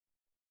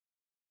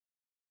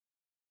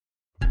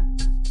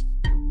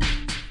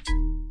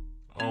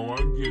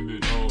thinking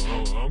that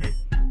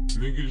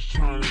niggas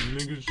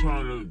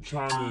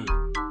trying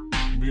to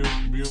be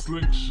a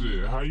slick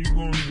shit. How you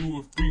gonna do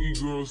a freaky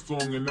girl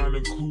song and not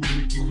include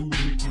Nicki?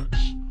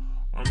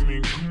 I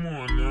mean, come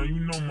on now,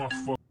 you know my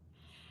fuck.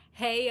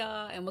 Hey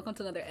y'all, and welcome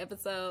to another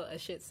episode of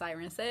Shit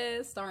Syren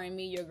Says, starring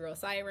me, your girl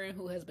Syren,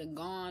 who has been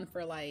gone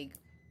for like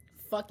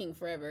fucking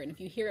forever. And if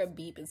you hear a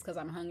beep, it's because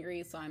I'm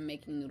hungry, so I'm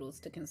making noodles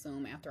to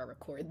consume after I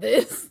record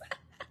this.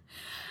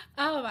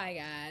 Oh my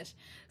gosh.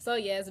 So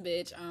yes,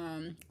 bitch,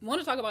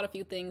 want to talk about a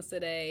few things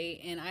today,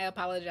 and I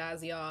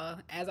apologize, y'all.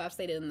 As I've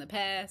stated in the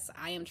past,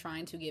 I am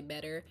trying to get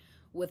better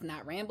with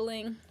not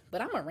rambling, but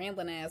I'm a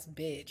rambling ass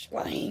bitch.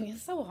 Like,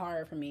 it's so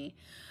hard for me.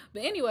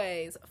 But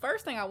anyways,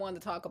 first thing I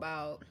wanted to talk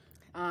about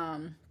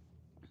and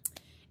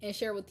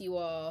share with you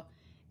all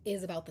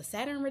is about the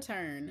Saturn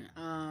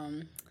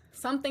return.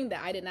 Something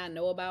that I did not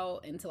know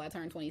about until I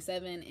turned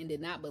 27 and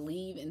did not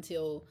believe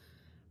until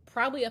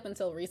probably up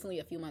until recently,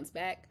 a few months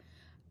back.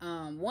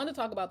 Wanted to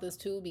talk about this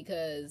too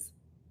because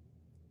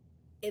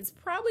it's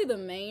probably the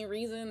main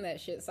reason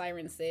that Shit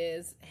Syren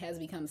Says has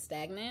become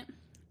stagnant.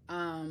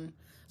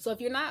 So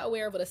if you're not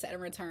aware of what a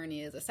Saturn return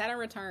is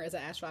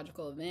an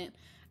astrological event.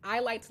 I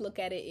like to look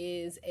at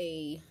it as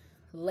a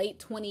late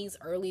 20s,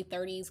 early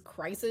 30s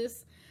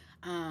crisis.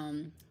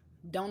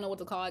 Don't know what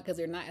to call it because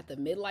they're not at the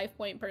midlife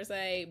point per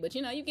se, but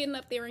you know, you're getting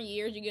up there in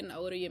years, you're getting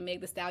older, your Meg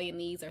Thee Stallion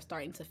knees are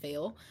starting to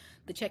fail.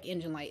 The check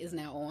engine light is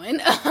now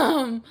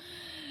on.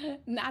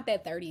 Not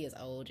that 30 is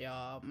old,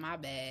 y'all, my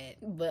bad.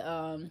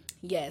 But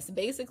yes,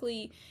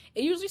 basically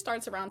it usually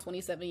starts around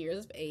 27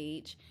 years of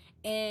age,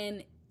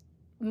 and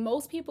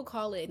most people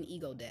call it an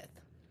ego death.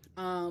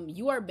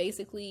 You are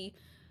basically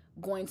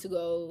going to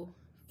go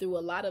through a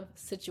lot of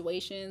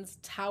situations,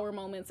 tower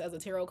moments as the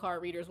tarot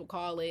card readers will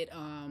call it,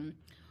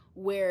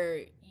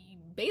 where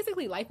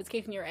basically life is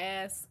kicking your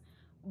ass,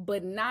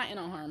 but not in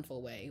a harmful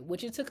way,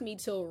 which it took me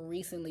till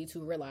recently to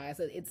realize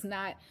that it's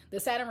not, the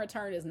Saturn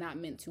return is not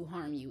meant to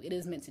harm you. It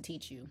is meant to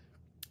teach you.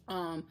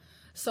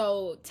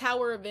 So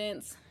tower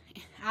events,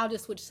 I'll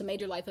just switch to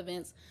major life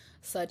events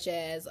such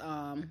as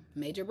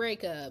major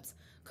breakups,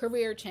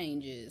 career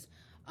changes,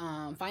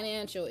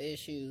 financial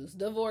issues,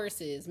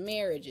 divorces,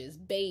 marriages,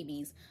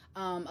 babies,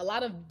 a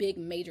lot of big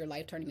major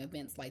life turning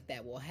events like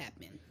that will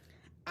happen.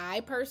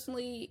 I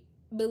personally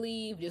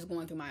believe, just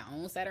going through my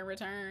own Saturn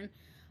return,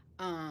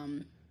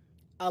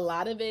 a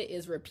lot of it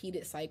is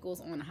repeated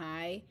cycles on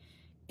high,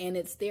 and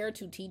it's there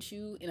to teach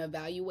you and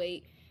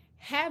evaluate,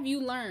 have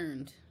you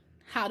learned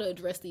how to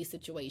address these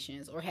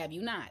situations or have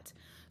you not?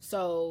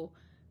 So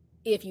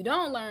if you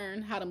don't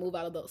learn how to move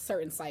out of those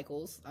certain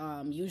cycles,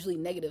 usually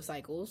negative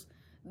cycles,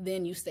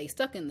 then you stay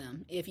stuck in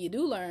them. If you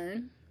do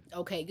learn,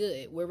 okay,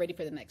 good, we're ready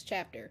for the next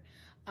chapter.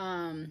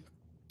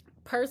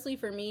 Personally,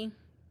 for me,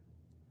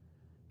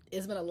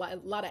 it's been a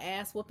lot of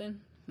ass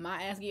whooping,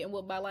 my ass getting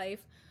whooped by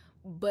life,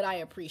 but I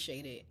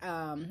appreciate it.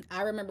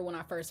 I remember when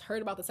I first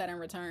heard about the Saturn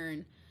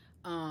return,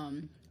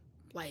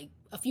 like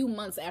a few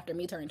months after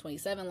me turning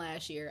 27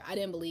 last year, I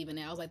didn't believe in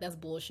it. I was like, that's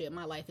bullshit.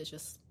 My life is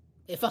just,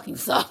 it fucking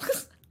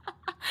sucks.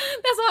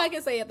 That's all I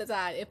can say at the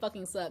time. It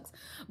fucking sucks.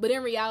 But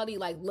in reality,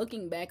 like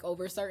looking back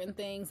over certain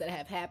things that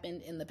have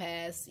happened in the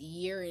past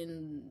year,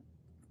 and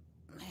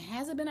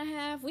has it been a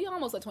half? We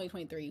almost at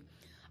 2023.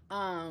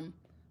 A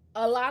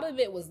lot of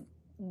it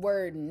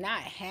were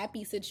not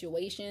happy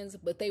situations,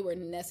 but they were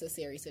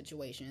necessary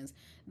situations.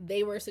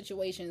 They were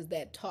situations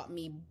that taught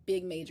me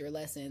big major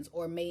lessons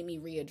or made me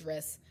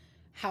readdress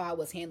how I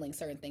was handling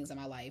certain things in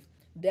my life.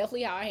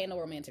 Definitely how I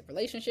handle romantic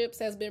relationships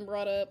has been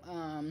brought up.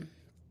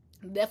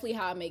 Definitely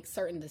how I make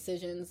certain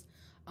decisions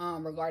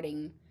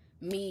regarding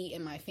me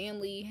and my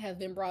family have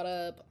been brought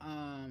up.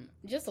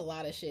 Just a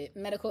lot of shit.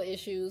 Medical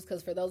issues,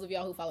 because for those of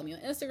y'all who follow me on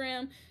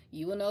Instagram,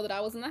 you will know that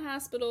I was in the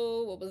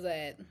hospital. What was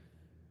that?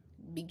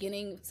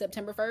 Beginning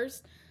September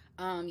 1st.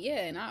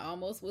 Yeah, and I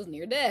almost was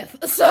near death.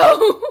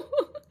 So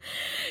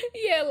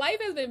yeah,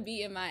 life has been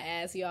beating my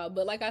ass, y'all,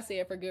 but like I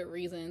said, for good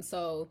reason.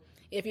 So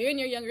if you're in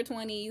your younger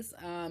 20s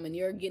and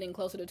you're getting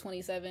closer to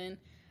 27,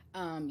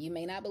 you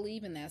may not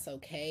believe, and that's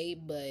okay,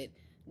 but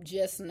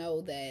just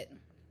know that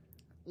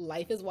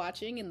life is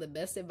watching, and the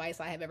best advice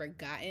I have ever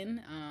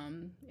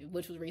gotten,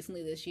 which was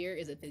recently this year,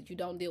 is if you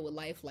don't deal with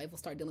life, life will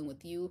start dealing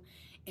with you.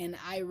 And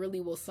I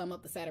really will sum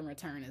up the Saturn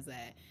return as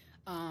that.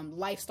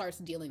 Life starts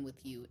dealing with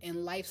you,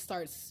 and life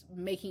starts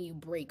making you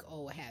break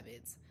old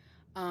habits.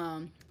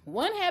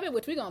 One habit,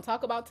 which we're going to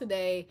talk about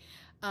today,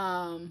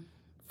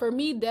 for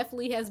me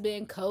definitely has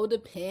been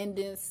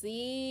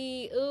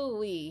codependency.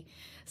 Ooh-wee.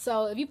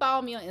 So if you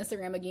follow me on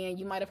Instagram, again,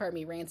 you might have heard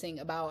me ranting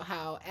about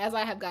how as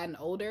I have gotten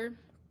older,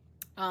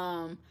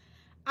 I'm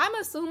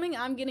assuming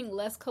I'm getting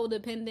less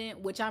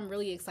codependent, which I'm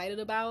really excited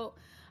about.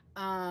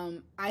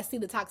 I see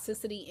the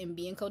toxicity in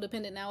being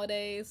codependent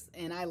nowadays,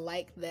 and I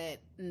like that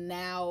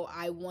now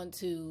I want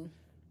to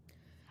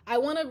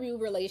view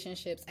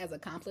relationships as a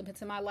complement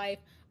to my life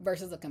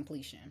versus a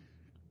completion.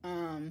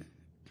 And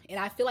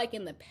I feel like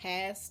in the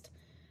past,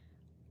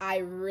 I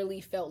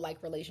really felt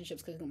like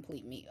relationships would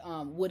complete me.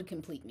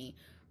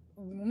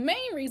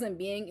 Main reason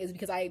being is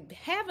because I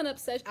have an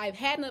obsession. I've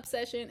had an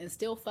obsession and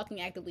still fucking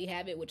actively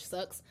have it, which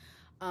sucks.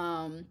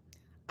 I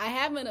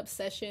have an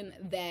obsession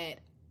that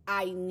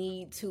I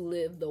need to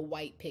live the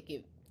white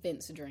picket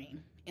fence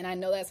dream. And I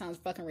know that sounds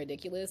fucking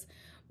ridiculous,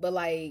 but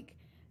like,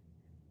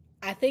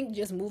 I think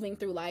just moving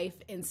through life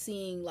and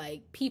seeing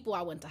like people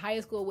I went to high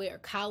school with or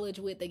college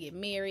with, they get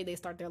married, they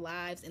start their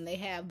lives, and they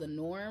have the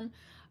norm.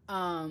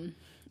 And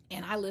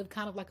I live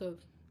kind of like I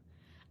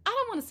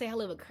don't want to say I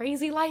live a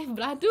crazy life,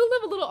 but I do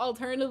live a little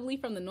alternatively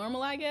from the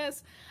normal, I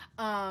guess.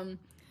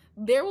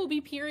 There will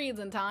be periods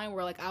in time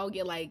where like I'll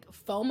get like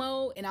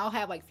FOMO and I'll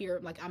have like fear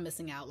of like I'm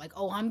missing out. Like,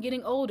 oh, I'm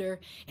getting older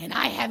and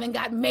I haven't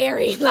got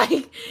married.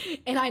 Like,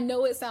 and I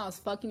know it sounds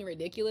fucking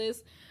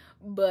ridiculous,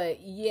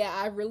 but yeah,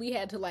 I really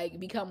had to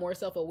like become more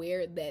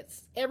self-aware that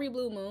every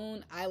blue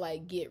moon I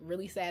like get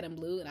really sad and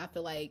blue and I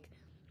feel like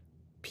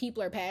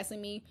people are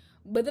passing me.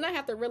 But then I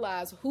have to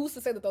realize, who's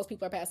to say that those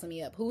people are passing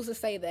me up? Who's to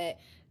say that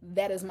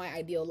that is my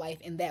ideal life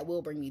and that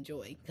will bring me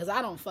joy? Because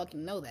I don't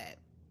fucking know that.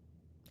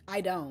 I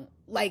don't.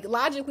 Like,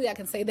 logically I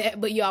can say that,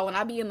 but y'all, when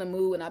I be in the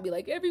mood and I be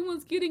like,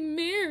 everyone's getting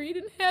married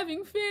and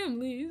having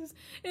families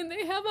and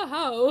they have a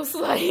house,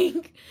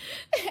 like,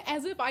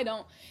 as if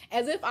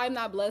I'm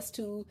not blessed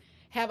to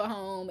have a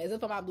home, as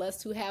if I'm not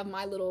blessed to have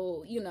my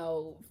little, you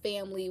know,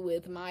 family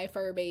with my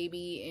fur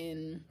baby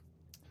and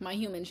my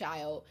human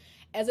child,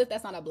 as if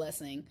that's not a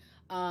blessing.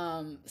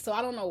 So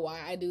I don't know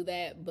why I do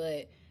that,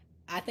 but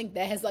I think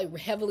that has like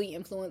heavily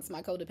influenced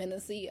my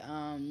codependency.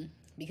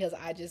 Because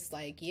I just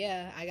like,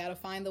 yeah, I gotta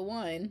find the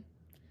one,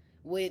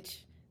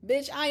 which,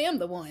 bitch, I am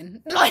the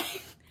one.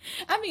 Like,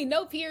 I mean,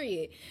 no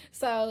period.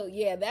 So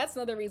yeah, that's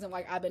another reason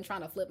why I've been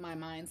trying to flip my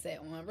mindset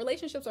on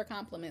relationships are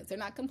complements. They're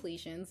not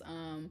completions.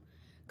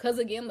 Cause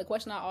again, the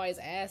question I always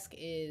ask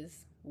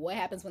is, what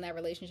happens when that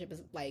relationship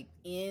is like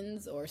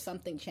ends or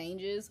something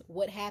changes?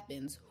 What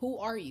happens? Who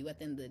are you at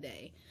the end of the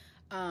day?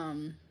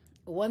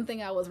 One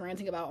thing I was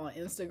ranting about on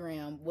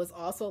Instagram was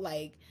also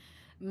like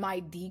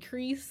my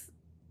decrease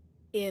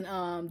in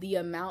the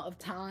amount of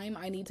time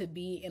I need to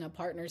be in a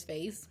partner's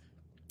face.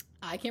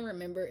 I can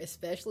remember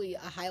especially a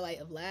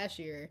highlight of last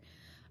year,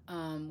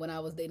 when I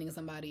was dating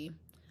somebody.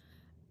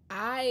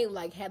 I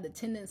like had the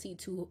tendency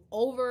to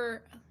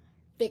over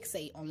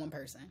fixate on one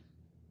person,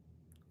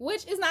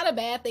 which is not a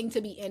bad thing to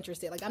be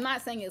interested. Like, I'm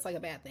not saying it's like a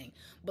bad thing,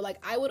 but like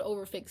I would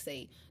over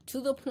fixate to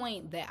the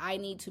point that I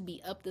need to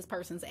be up this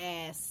person's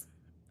ass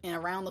and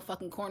around the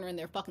fucking corner in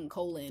their fucking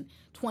colon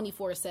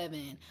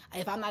 24/7.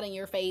 If I'm not in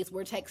your face,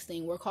 we're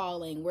texting, we're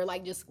calling, we're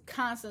like just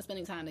constant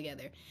spending time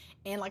together.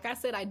 And like I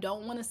said, I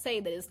don't want to say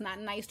that it's not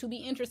nice to be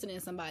interested in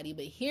somebody,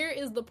 but here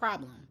is the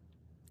problem.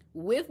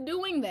 With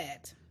doing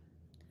that,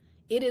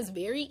 it is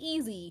very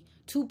easy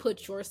to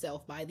put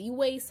yourself by the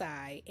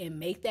wayside and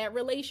make that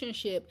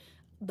relationship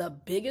the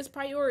biggest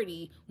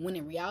priority when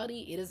in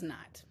reality it is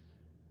not.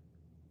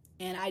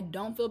 And I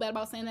don't feel bad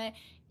about saying that.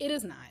 It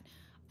is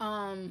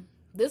not.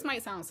 This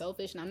might sound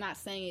selfish, and I'm not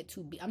saying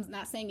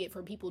it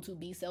for people to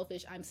be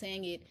selfish. I'm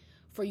saying it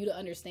for you to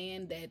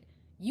understand that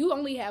you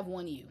only have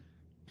one you.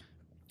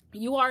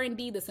 You are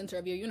indeed the center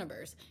of your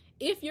universe.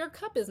 If your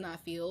cup is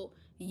not filled,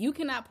 you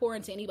cannot pour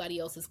into anybody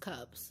else's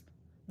cups.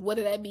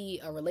 Whether that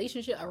be a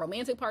relationship, a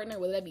romantic partner,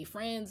 whether that be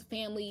friends,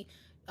 family,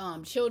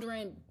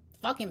 children,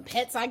 fucking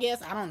pets, I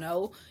guess. I don't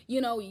know.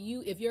 You know,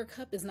 if your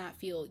cup is not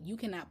filled, you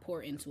cannot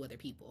pour into other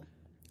people.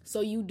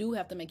 So you do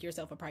have to make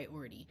yourself a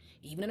priority.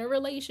 Even in a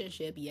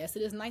relationship, yes,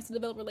 it is nice to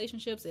develop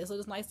relationships. Yes, it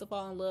is nice to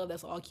fall in love.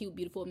 That's all cute,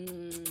 beautiful,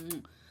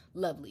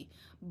 lovely.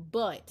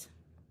 But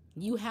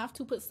you have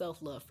to put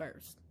self-love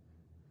first.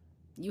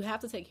 You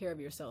have to take care of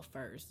yourself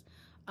first.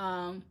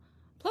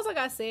 Plus, like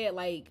I said,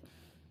 like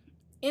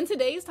in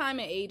today's time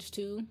and age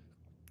too,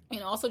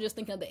 and also just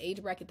thinking of the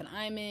age bracket that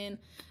I'm in,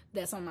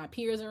 that some of my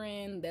peers are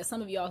in, that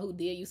some of y'all who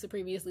did used to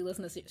previously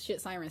listen to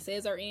shit Syren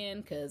Says are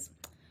in, because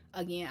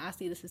again, I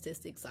see the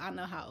statistics, so I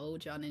know how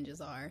old y'all ninjas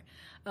are.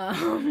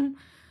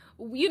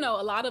 You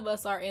know, a lot of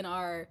us are in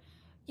our,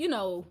 you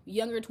know,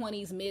 younger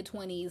 20s, mid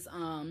 20s,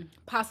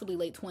 possibly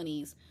late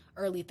 20s,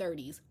 early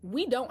 30s.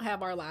 We don't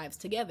have our lives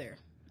together.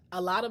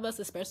 A lot of us,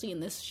 especially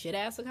in this shit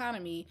ass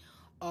economy,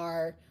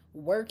 are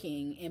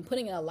working and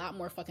putting in a lot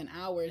more fucking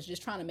hours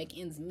just trying to make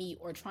ends meet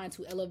or trying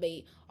to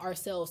elevate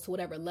ourselves to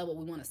whatever level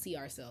we want to see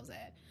ourselves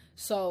at.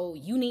 So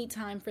you need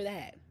time for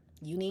that.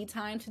 You need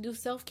time to do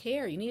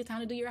self-care. You need time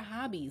to do your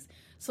hobbies.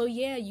 So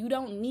yeah, you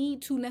don't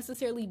need to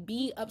necessarily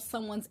be up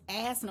someone's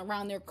ass and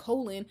around their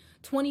colon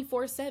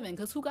 24/7,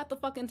 because who got the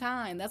fucking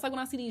time? That's like when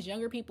I see these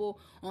younger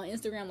people on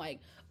Instagram like,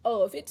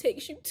 oh, if it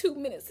takes you 2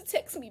 minutes to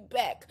text me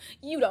back,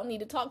 you don't need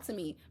to talk to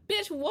me.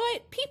 Bitch,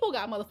 what? People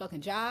got motherfucking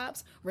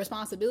jobs,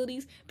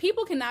 responsibilities.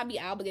 People cannot be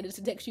obligated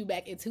to text you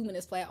back in 2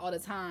 minutes flat all the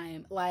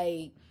time.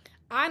 Like,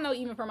 I know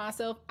even for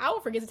myself, I will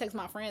forget to text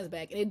my friends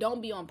back, and it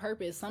don't be on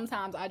purpose.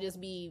 Sometimes I just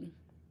be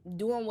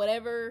doing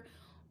whatever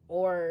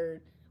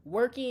or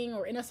working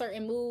or in a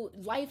certain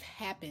mood. Life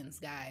happens,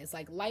 guys.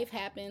 Like, life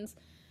happens.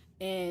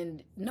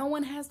 And no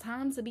one has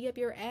time to be up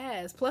your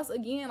ass. Plus,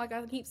 again, like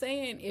I keep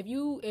saying, if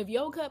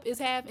your cup is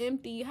half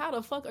empty, how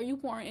the fuck are you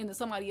pouring into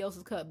somebody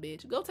else's cup,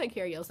 bitch? Go take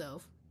care of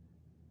yourself.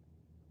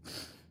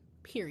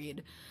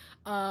 Period.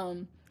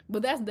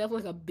 But that's definitely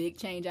like a big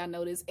change I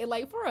noticed. And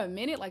like for a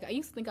minute, like I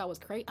used to think I was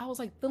crazy. I was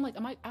like feeling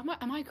like,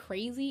 am I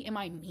crazy? Am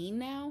I mean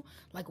now?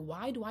 Like,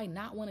 why do I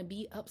not want to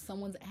be up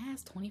someone's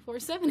ass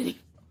 24/7 anymore?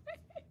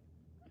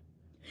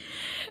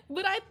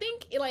 But I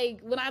think,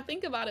 like, when I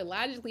think about it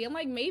logically, I'm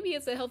like, maybe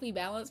it's a healthy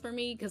balance for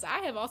me, because I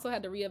have also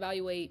had to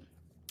reevaluate,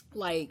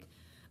 like,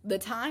 the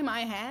time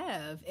I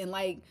have and,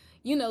 like,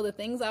 you know, the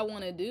things I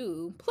want to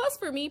do. Plus,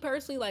 for me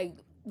personally, like,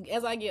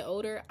 as I get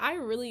older, I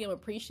really am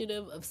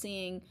appreciative of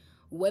seeing,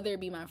 whether it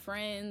be my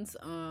friends,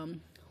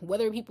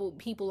 whether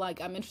people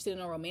like I'm interested in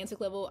a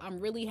romantic level,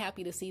 I'm really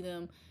happy to see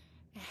them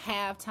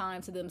have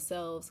time to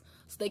themselves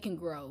so they can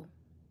grow.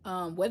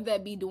 Whether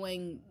that be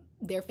doing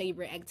their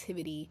favorite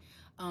activity,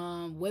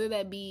 whether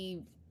that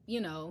be, you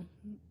know,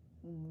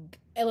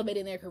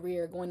 elevating their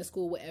career, going to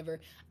school, whatever.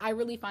 I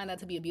really find that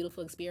to be a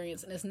beautiful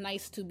experience, and it's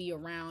nice to be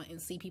around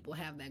and see people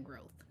have that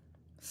growth.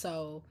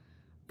 So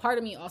part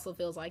of me also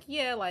feels like,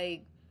 yeah,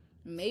 like,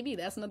 maybe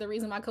that's another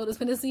reason my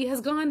codependency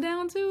has gone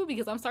down too,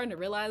 because I'm starting to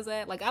realize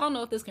that. Like, I don't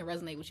know if this can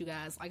resonate with you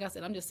guys. Like I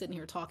said, I'm just sitting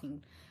here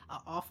talking an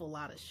awful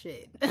lot of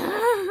shit.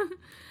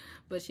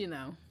 But, you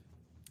know,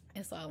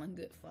 it's all in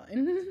good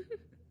fun.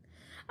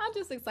 I'm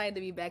just excited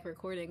to be back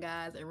recording,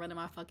 guys, and running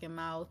my fucking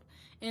mouth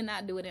and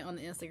not doing it on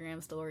the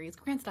Instagram stories.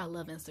 Granted, I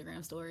love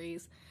Instagram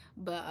stories,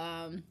 but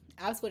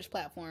I've switched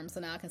platforms, so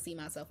now I can see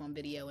myself on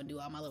video and do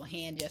all my little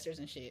hand gestures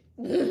and shit.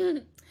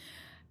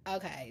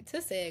 Okay, to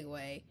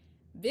segue.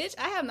 Bitch,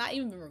 I have not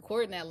even been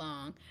recording that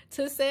long.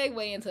 To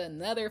segue into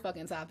another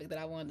fucking topic that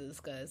I wanted to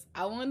discuss,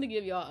 I wanted to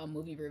give y'all a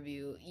movie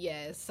review.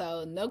 Yes,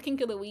 so no kink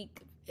of the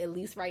week, at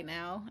least right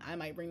now. I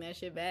might bring that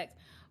shit back.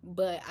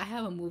 But I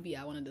have a movie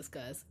I want to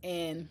discuss,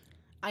 and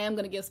I am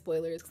going to give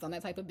spoilers because I'm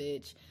that type of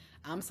bitch.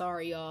 I'm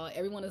sorry, y'all.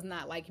 Everyone is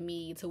not like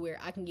me to where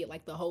I can get,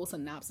 like, the whole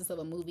synopsis of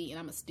a movie and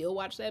I'm going to still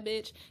watch that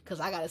bitch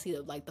because I got to see,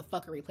 the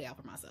fuckery play out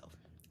for myself.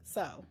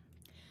 So,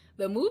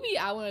 the movie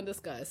I want to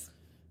discuss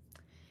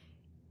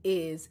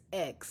is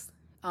X.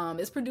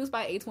 It's produced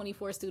by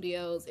A24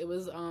 Studios. It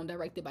was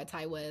directed by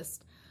Ty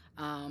West.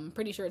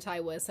 Pretty sure Ty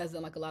West has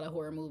done, like, a lot of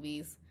horror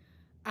movies.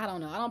 I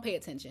don't know. I don't pay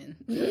attention.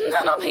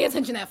 I don't pay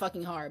attention that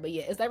fucking hard. But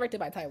yeah, it's directed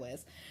by Ty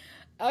West.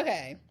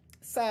 Okay.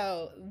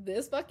 So,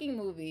 this fucking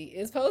movie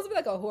is supposed to be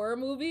like a horror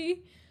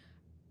movie,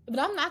 but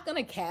I'm not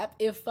gonna cap.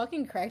 It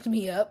fucking cracked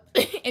me up,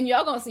 and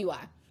y'all gonna see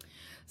why.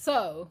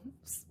 So,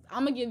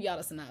 I'm gonna give y'all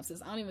the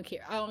synopsis. I don't even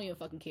care. I don't even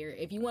fucking care.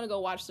 If you wanna go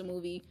watch the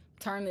movie,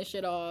 turn this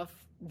shit off.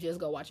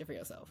 Just go watch it for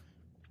yourself.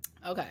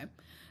 Okay.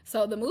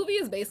 So, the movie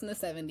is based in the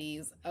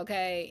 70s,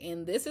 okay?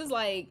 And this is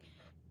like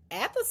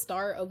at the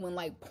start of when,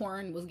 like,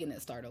 porn was getting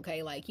its start,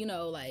 okay? Like, you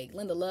know, like,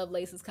 Linda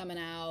Lovelace is coming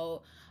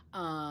out,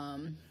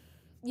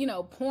 you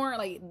know, porn,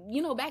 like,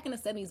 you know, back in the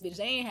 70s, bitch,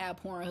 they ain't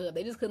have Pornhub.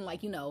 They just couldn't,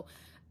 like, you know,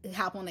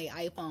 hop on their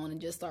iPhone and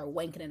just start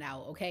wanking it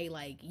out, okay?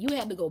 Like, you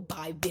had to go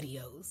buy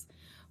videos.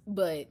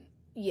 But,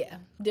 yeah,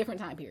 different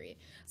time period.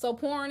 So,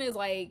 porn is,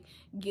 like,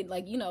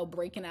 you know,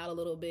 breaking out a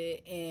little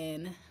bit.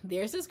 And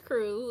there's this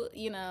crew,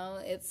 you know,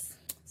 it's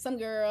some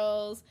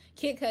girls.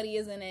 Kid Cudi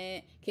is in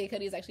it. Kid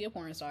Cudi is actually a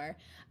porn star.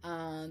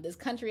 This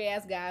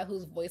country-ass guy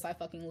whose voice I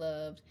fucking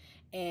loved.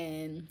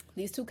 And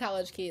these two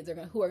college kids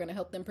who are going to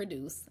help them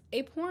produce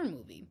a porn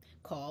movie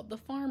called The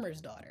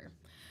Farmer's Daughter.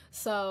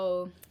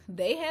 So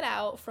they head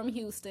out from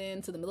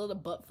Houston to the middle of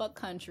the buttfuck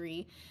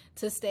country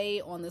to stay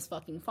on this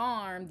fucking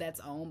farm that's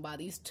owned by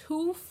these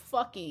two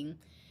fucking,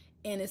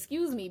 and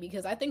excuse me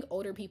because I think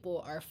older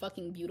people are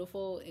fucking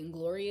beautiful and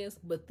glorious,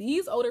 but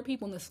these older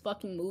people in this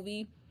fucking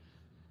movie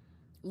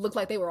look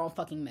like they were on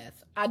fucking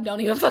meth. I don't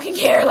even fucking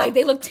care. Like,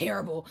 they look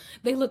terrible.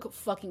 They look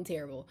fucking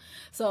terrible.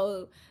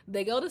 So,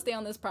 they go to stay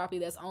on this property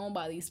that's owned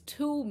by these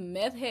two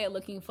meth head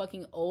looking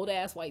fucking old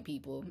ass white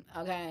people.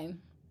 Okay?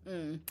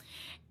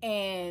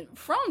 And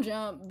from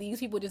jump, these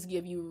people just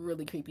give you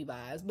really creepy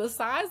vibes.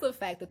 Besides the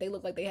fact that they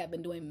look like they have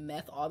been doing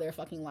meth all their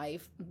fucking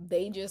life,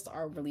 they just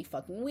are really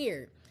fucking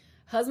weird.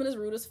 Husband is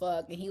rude as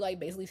fuck, and he, like,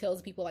 basically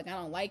tells people, like, I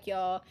don't like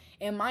y'all.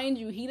 And mind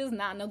you, he does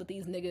not know that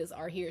these niggas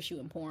are here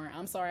shooting porn.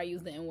 I'm sorry I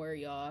used the N-word,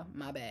 y'all.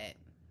 My bad.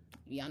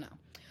 Y'all know.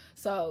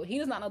 So, he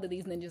does not know that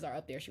these ninjas are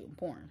up there shooting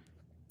porn.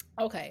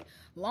 Okay,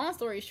 long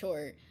story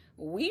short,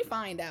 we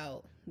find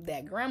out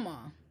that grandma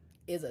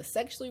is a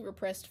sexually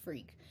repressed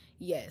freak.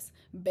 Yes,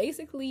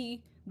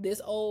 basically,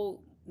 this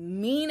old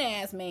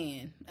mean-ass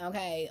man,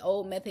 okay,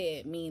 old meth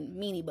head,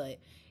 meanie butt,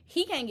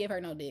 he can't give her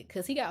no dick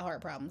because he got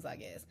heart problems, I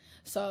guess.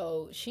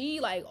 So she,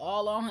 like,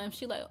 all on him.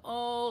 She like,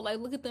 oh, like,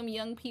 look at them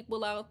young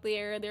people out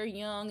there. They're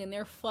young and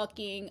they're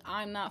fucking.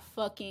 I'm not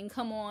fucking.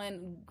 Come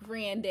on,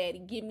 granddaddy,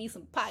 give me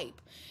some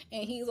pipe.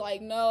 And he's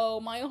like, no,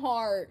 my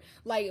heart.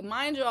 Like,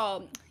 mind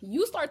y'all,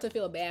 you start to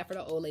feel bad for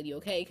the old lady,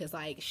 okay? Because,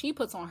 like, she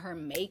puts on her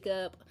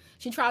makeup.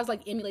 She tries to,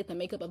 like, emulate the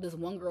makeup of this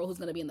one girl who's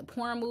going to be in the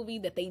porn movie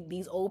that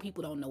these old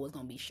people don't know is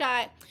going to be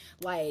shot.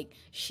 Like,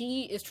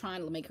 she is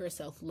trying to make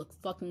herself look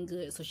fucking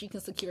good so she can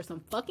secure her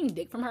some fucking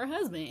dick from her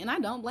husband. And I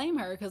don't blame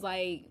her because,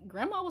 like,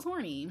 grandma was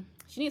horny.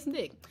 She needs some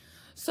dick.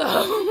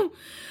 So,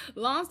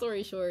 long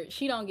story short,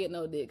 she don't get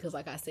no dick because,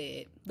 like I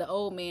said, the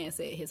old man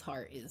said his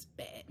heart is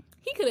bad.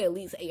 He could at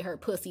least ate her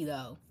pussy,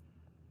 though.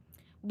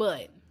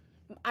 But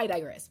I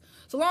digress.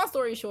 So long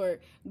story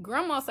short,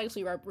 grandma's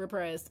sexually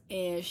repressed,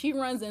 and she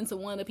runs into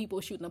one of the people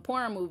shooting a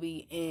porn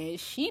movie, and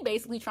she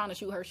basically trying to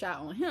shoot her shot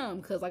on him,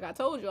 because like I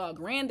told y'all,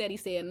 granddaddy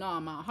said no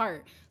on my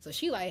heart. So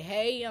she like,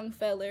 hey, young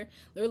fella,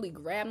 literally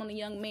grabbing on the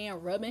young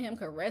man, rubbing him,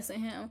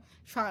 caressing him,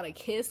 trying to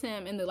kiss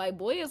him, and the like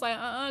boy is like,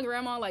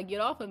 grandma, like, get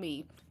off of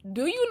me.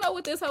 Do you know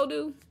what this hoe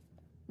do?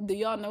 Do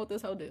y'all know what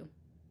this hoe do?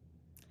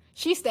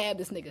 She stabbed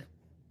this nigga.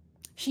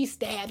 She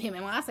stabbed him.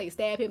 And when I say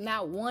stab him,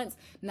 not once,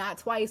 not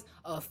twice,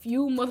 a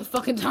few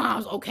motherfucking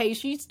times, okay?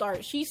 She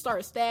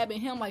starts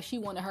stabbing him like she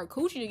wanted her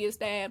coochie to get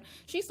stabbed.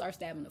 She starts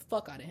stabbing the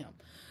fuck out of him.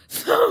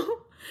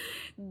 So,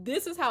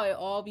 this is how it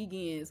all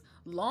begins.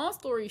 Long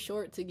story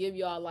short, to give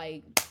y'all,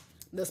 like,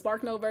 the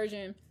Spark Note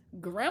version,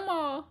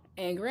 grandma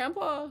and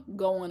grandpa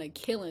go on a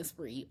killing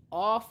spree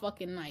all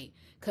fucking night.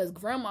 Because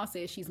grandma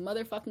says she's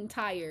motherfucking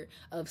tired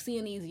of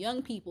seeing these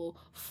young people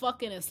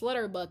fucking and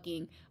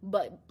slutterbucketing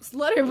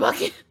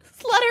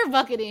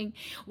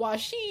while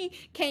she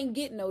can't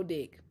get no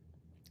dick.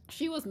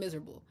 She was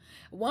miserable.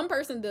 One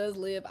person does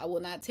live. I will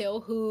not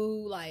tell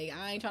who. Like,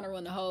 I ain't trying to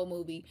run the whole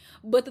movie.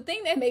 But the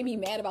thing that made me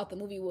mad about the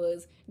movie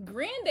was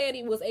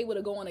granddaddy was able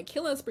to go on a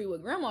killing spree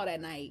with grandma that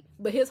night,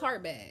 but his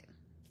heart bad.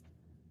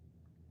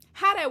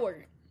 How that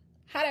work?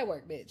 How that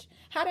work, bitch?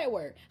 How that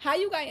work? How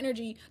you got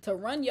energy to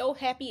run your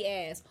happy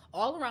ass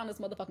all around this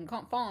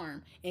motherfucking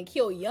farm and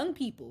kill young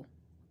people?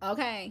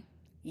 Okay?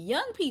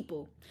 Young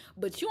people.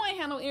 But you ain't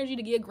have no energy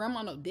to give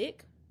grandma no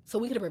dick? So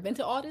we could have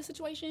prevented all this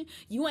situation?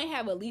 You ain't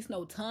have at least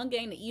no tongue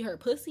game to eat her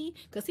pussy?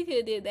 Because he could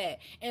have did that.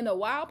 And the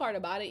wild part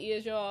about it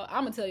is, y'all,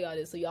 I'm going to tell y'all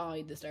this so y'all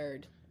ain't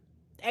disturbed.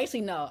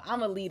 Actually, no, I'm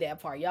going to leave that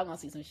part. Y'all going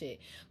to see some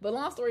shit. But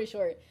long story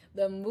short,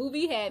 the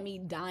movie had me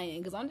dying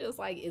because I'm just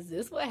like, is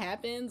this what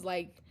happens?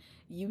 Like,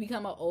 you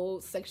become an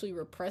old sexually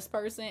repressed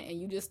person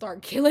and you just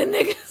start killing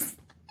niggas.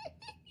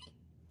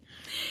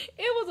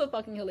 It was a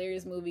fucking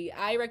hilarious movie.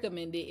 I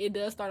recommend it. It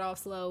does start off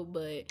slow,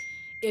 but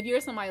if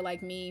you're somebody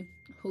like me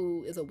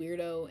who is a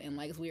weirdo and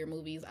likes weird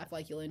movies, I feel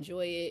like you'll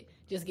enjoy it.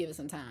 Just give it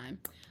some time.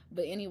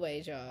 But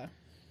anyways, y'all,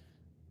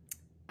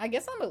 I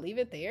guess I'm gonna leave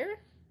it there.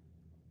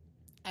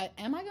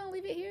 Am I gonna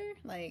leave it here?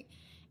 Like,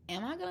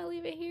 am I gonna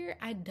leave it here?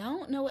 I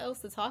don't know what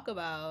else to talk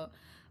about.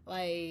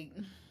 Like,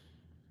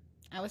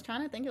 I was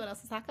trying to think of what else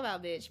to talk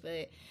about, bitch,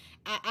 but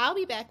I'll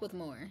be back with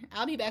more.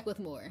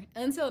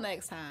 Until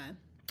next time,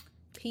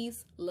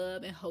 peace,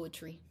 love, and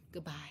poetry.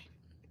 Goodbye.